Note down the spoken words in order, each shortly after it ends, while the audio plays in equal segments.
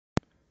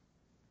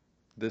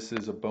This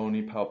is a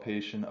bony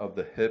palpation of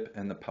the hip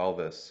and the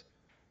pelvis.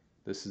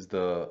 This is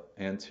the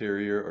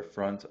anterior or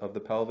front of the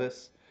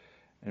pelvis.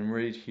 And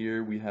right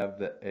here we have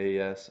the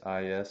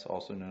ASIS,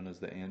 also known as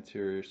the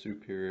anterior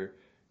superior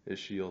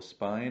ischial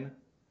spine.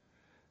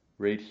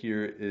 Right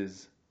here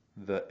is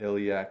the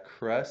iliac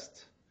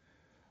crest.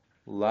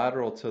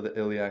 Lateral to the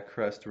iliac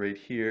crest right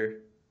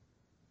here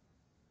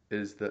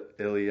is the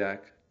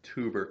iliac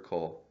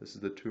tubercle. This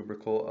is the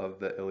tubercle of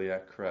the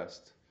iliac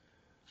crest.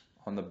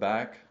 On the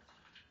back,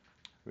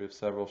 we have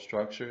several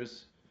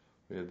structures.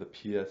 We have the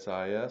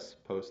PSIS,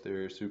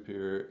 posterior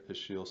superior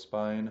ischial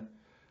spine,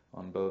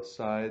 on both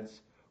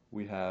sides.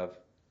 We have,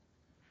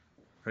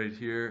 right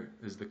here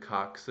is the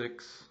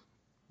coccyx,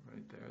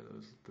 right there,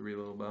 those three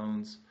little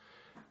bones.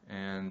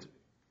 And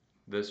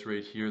this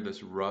right here,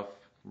 this rough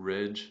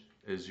ridge,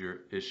 is your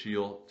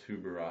ischial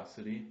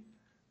tuberosity,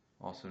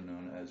 also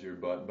known as your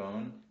butt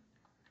bone.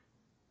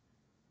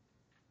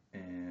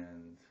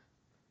 And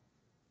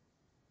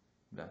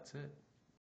that's it.